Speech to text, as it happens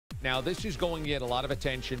Now, this is going to get a lot of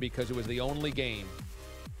attention because it was the only game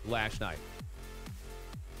last night.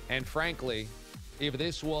 And frankly, if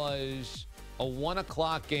this was a 1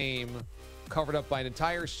 o'clock game covered up by an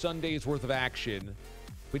entire Sunday's worth of action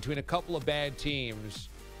between a couple of bad teams,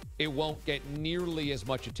 it won't get nearly as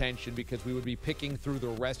much attention because we would be picking through the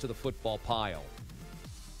rest of the football pile.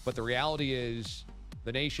 But the reality is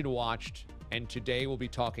the nation watched, and today we'll be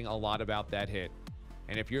talking a lot about that hit.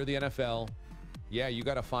 And if you're the NFL, yeah, you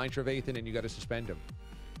got to fine Trevathan and you got to suspend him.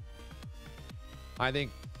 I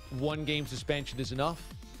think 1 game suspension is enough.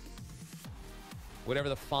 Whatever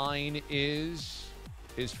the fine is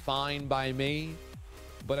fine by me.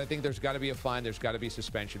 But I think there's got to be a fine. There's got to be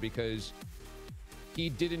suspension because he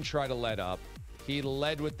didn't try to let up. He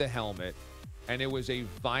led with the helmet, and it was a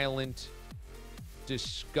violent,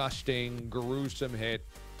 disgusting, gruesome hit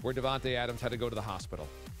where Davante Adams had to go to the hospital.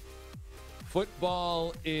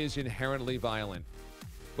 Football is inherently violent,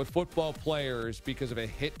 but football players, because of a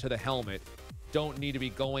hit to the helmet, don't need to be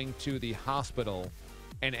going to the hospital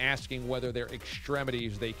and asking whether their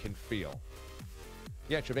extremities they can feel.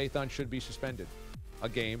 Yeah, Trevathan should be suspended a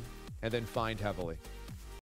game and then fined heavily.